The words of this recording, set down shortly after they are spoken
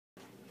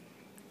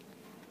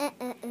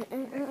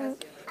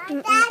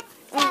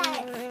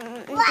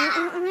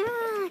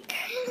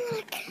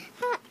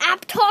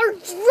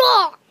Avatar's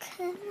rock.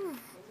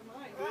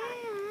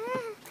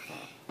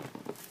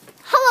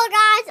 Hello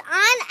guys,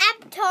 I'm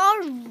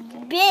Avatar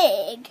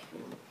Big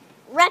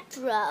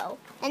Retro,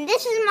 and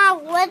this is my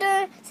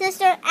little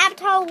sister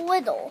Avatar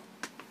Little.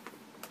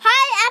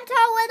 Hi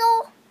Avatar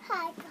Little.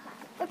 Hi.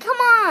 Oh, come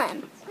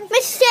on,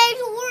 let's save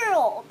the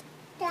world.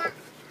 Yeah.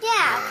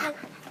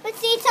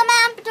 Let's eat some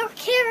Avatar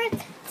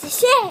carrots to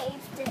save.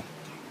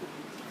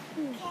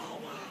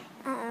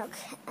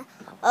 Okay.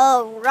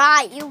 Oh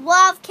right, you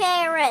love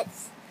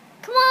carrots.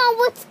 Come on,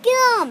 let's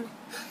get them.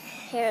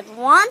 Here's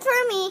one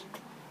for me.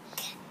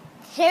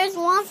 Here's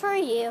one for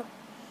you.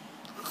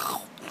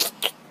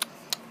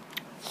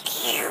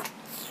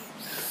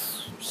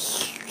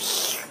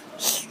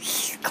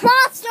 Come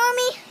on,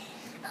 Stormy.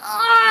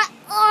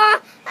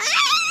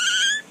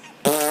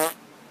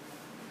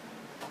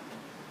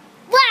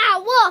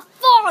 Wow, what a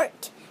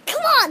fart.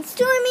 Come on,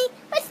 Stormy.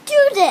 Let's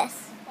do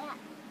this.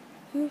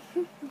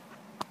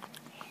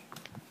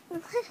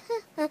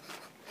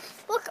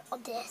 Look at all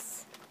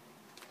this.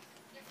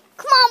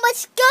 Come on,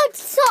 let's go to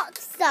salt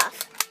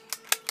stuff.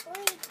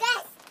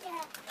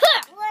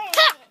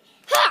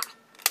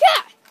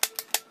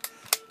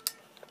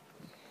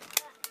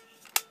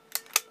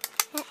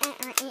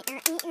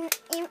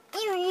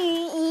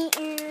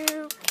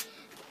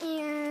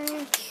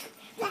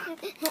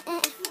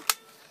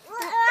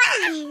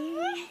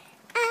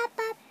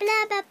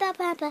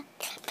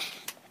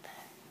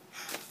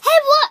 Hey,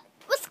 what?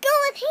 What's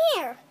going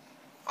here?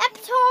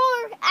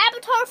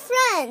 Avatar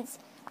friends.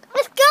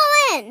 Let's go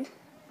in.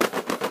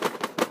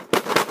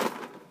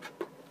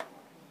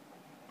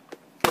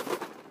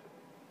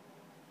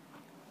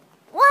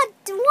 What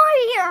are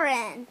you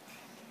in?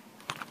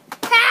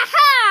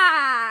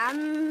 Ha-ha!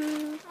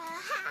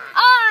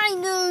 I'm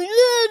the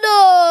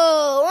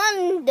little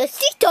one, the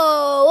Sito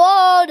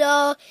water.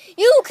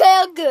 You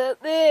can't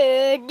get me.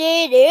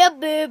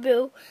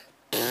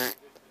 I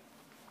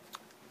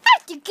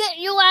have to get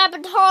you,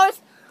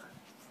 avatars.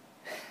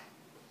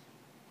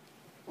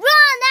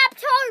 Run,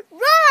 Avatar,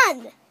 run!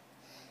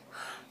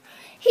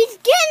 He's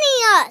getting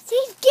us.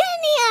 He's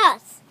getting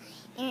us.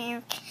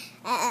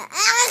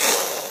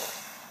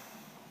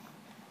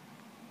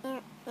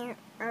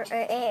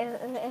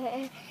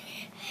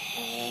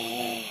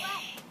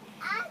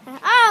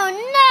 Oh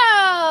no!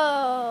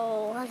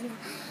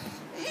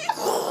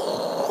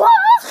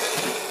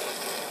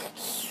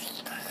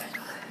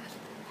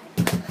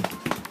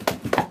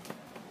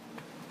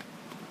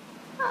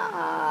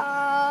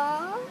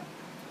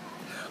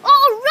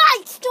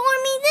 Alright,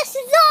 Stormy, this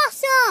is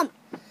awesome!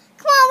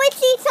 Come on,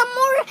 let's eat some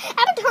more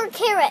Avatar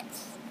carrots.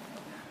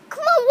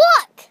 Come on,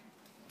 look!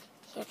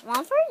 Here's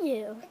one for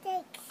you.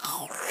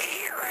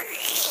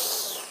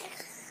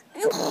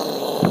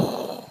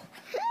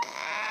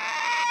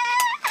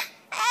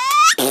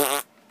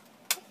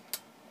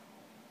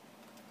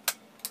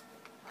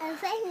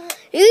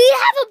 You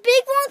have a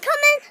big one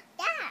coming?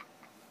 Yeah.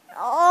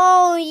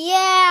 Oh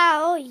yeah,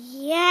 oh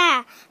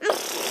yeah.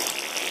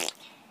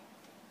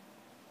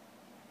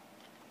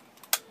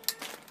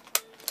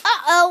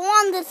 Uh-oh,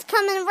 one that's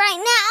coming right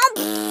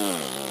now.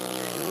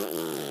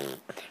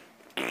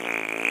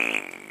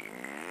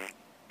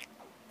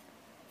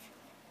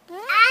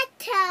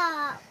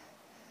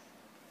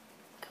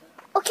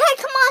 Okay,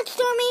 come on,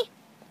 Stormy.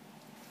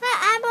 Hi,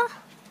 Abba.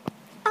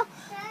 Oh,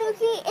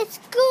 okay, it's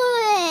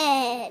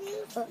good.